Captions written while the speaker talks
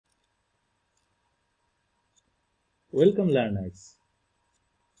Welcome learners.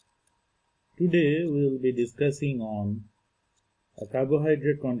 Today we will be discussing on a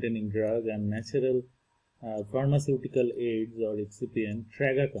carbohydrate containing drug and natural pharmaceutical aids or excipient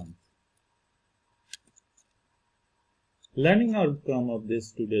Tragacanth. Learning outcome of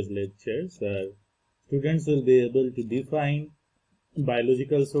this today's lectures are students will be able to define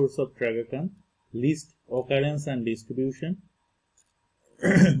biological source of Tragacanth, list occurrence and distribution,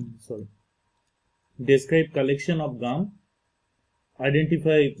 describe collection of gum,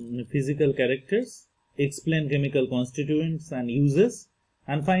 identify physical characters, explain chemical constituents and uses,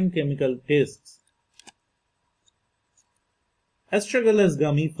 and find chemical tests. Astragalus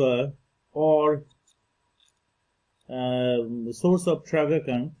gummifer or source of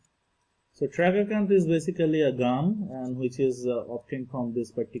Tragacanth. So Tragacanth is basically a gum and which is obtained from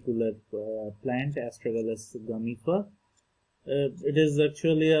this particular plant, Astragalus gummifer. It is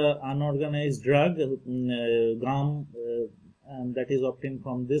actually an unorganized drug, gum, and that is obtained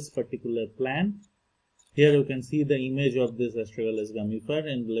from this particular plant. Here you can see the image of this Astragalus gummifer.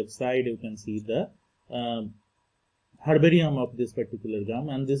 In the left side you can see the herbarium of this particular gum,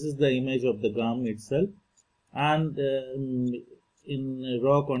 and this is the image of the gum itself, and in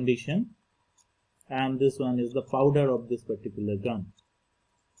raw condition, and this one is the powder of this particular gum.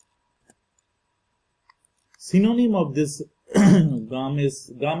 Synonym of this gum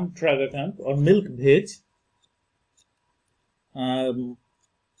is gum Tragacanth or milkvetch.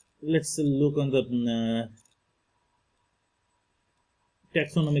 Let's look on the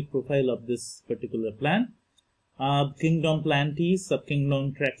taxonomic profile of this particular plant. Kingdom Plantae,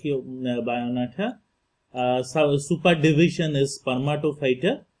 subkingdom Tracheobionata. Superdivision is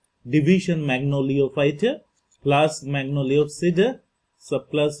Spermatophyta, division Magnoliophyta, class Magnoliopsida,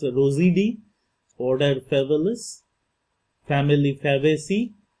 subclass Rosidae, order Fabaceae, family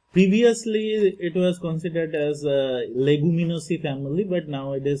Fabaceae. Previously it was considered as a Leguminosae family, but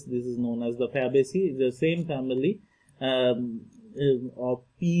nowadays this is known as the Fabaceae, the same family of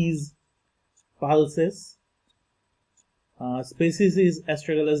peas, pulses. Species is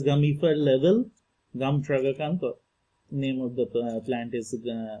Astragalus gummifer level, gum Tragacanth. Name of the plant is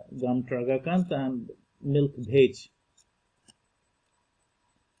gum Tragacanth and milkvetch.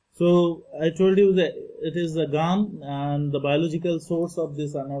 So I told you that it is a gum and the biological source of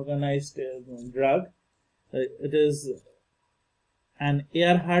this unorganized drug. It is an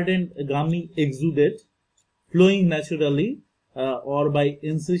air-hardened gummy exudate flowing naturally or by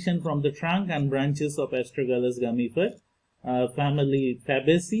incision from the trunk and branches of Astragalus gummifer, family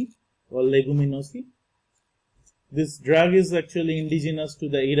Fabaceae or Leguminosae. This drug is actually indigenous to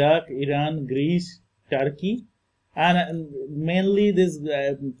the Iraq, Iran, Greece, Turkey, and mainly this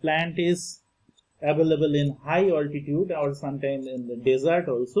plant is available in high altitude or sometimes in the desert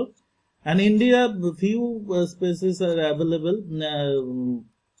also. And India, few species are available in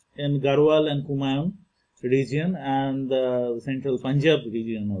Garhwal and Kumaon region and the central Punjab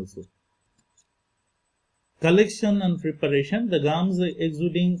region also. Collection and preparation. The gums are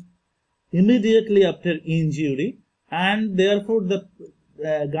exuding immediately after injury, and therefore the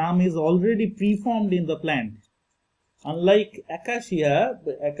gum is already preformed in the plant. Unlike acacia,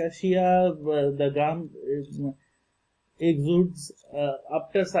 the gum exudes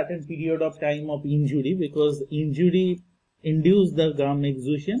after certain period of time of injury, because injury induced the gum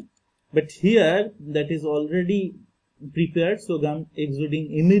exudation. But here that is already prepared, so gum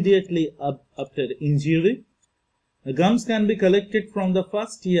exuding immediately after injury. The gums can be collected from the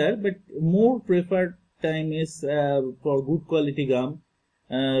first year, but more preferred time is for good quality gum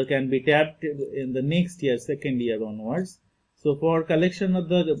can be tapped in the next year, second year onwards. So for collection of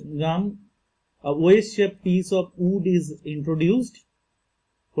the gum, a wedge-shaped piece of wood is introduced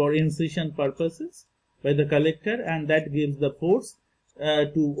for incision purposes by the collector, and that gives the force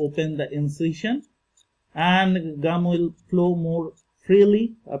to open the incision, and gum will flow more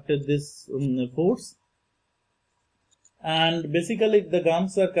freely after this force. And basically the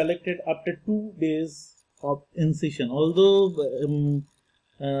gums are collected after 2 days of incision. Although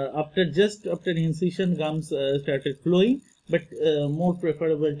after incision gums started flowing, but more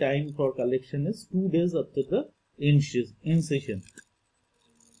preferable time for collection is 2 days after the incision.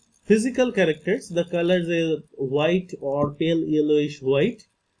 Physical characters. The colors are white or pale yellowish white,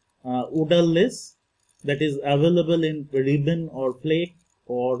 odorless, that is available in ribbon or flake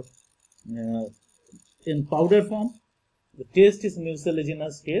or in powder form. The taste is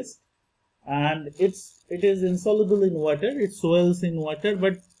mucilaginous taste, and it is insoluble in water. It swells in water,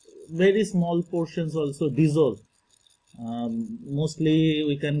 but very small portions also dissolve. Mostly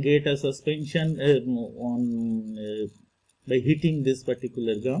we can get a suspension by heating this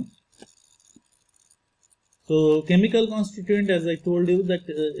particular gum. So chemical constituent, as I told you, that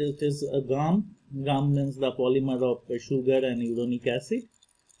it is a gum. Gum means the polymer of sugar and uronic acid.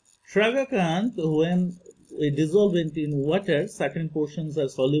 Tragacanth, when we dissolve it in water, certain portions are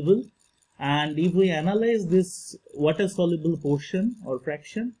soluble, and if we analyze this water soluble portion or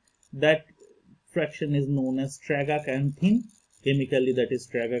fraction, that fraction is known as tragacanthine. Chemically, that is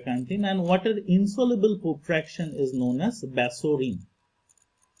tragacanthine, and water insoluble fraction is known as basorine.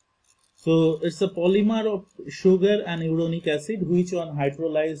 So it's a polymer of sugar and uronic acid, which on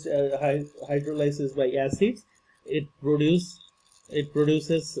hydrolysis by acids, it produces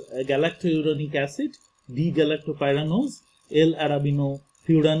galactouronic acid, D-galactopyranose,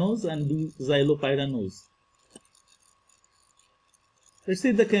 L-arabinofuranose, and D-xylopyranose. Let's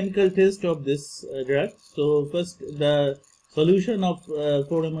see the chemical test of this drug. So first, the solution of 4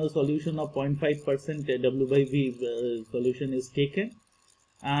 ml solution of 0.5% W/V solution is taken,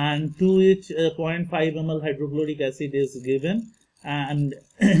 and to which 0.5 ml hydrochloric acid is given, and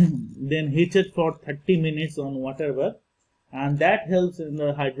then heated for 30 minutes on water bath, and that helps in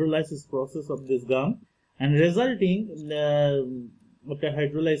the hydrolysis process of this gum, and resulting after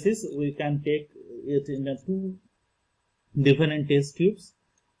hydrolysis we can take it in 2 different test tubes.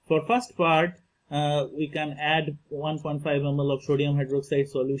 For first part, we can add 1.5 ml of sodium hydroxide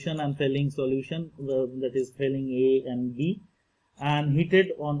solution and Fehling solution, that is Fehling A and B, and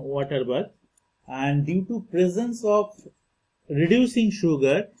heated on water bath, and due to presence of reducing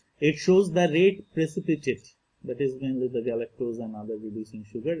sugar, it shows the red precipitate, that is mainly the galactose and other reducing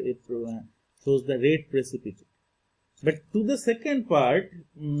sugar, it shows the red precipitate. But to the second part,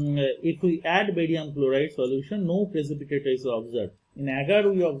 if we add barium chloride solution, no precipitate is observed. In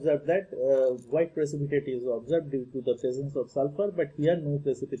agar we observe that white precipitate is observed due to the presence of sulfur, but here no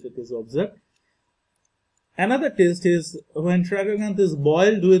precipitate is observed. Another test is when Tragacanth is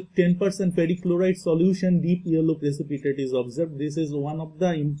boiled with 10% ferric chloride solution, deep yellow precipitate is observed. This is one of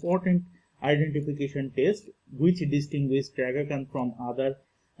the important identification tests which distinguish Tragacanth from other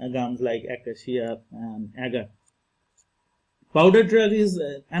gums like acacia and agar. Powder drug is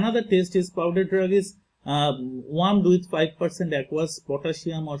another test is powder drug is warmed with 5% aqueous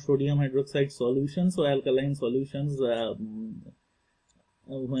potassium or sodium hydroxide solution. So alkaline solutions,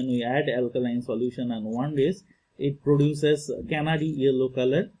 when we add alkaline solution and warm this, it produces canary yellow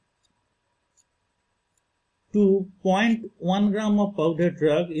color. To 0.1 gram of powder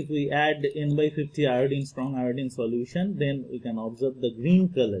drug, if we add N/50 iodine, strong iodine solution, then we can observe the green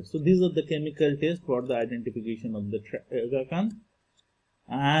color. So these are the chemical tests for the identification of the Tragacanth.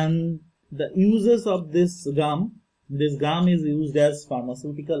 And the uses of this gum is used as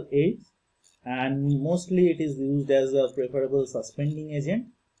pharmaceutical aids, and mostly it is used as a preferable suspending agent.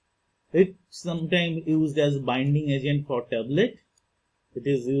 It's sometimes used as binding agent for tablet. It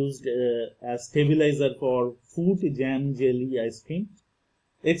is used as stabilizer for food, jam, jelly, ice cream.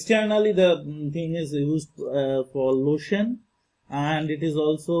 Externally, the thing is used for lotion, and it is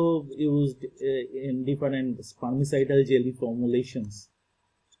also used in different spermicidal jelly formulations.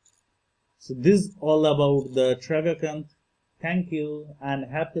 So this is all about the Tragacanth. Thank you and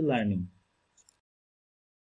happy learning.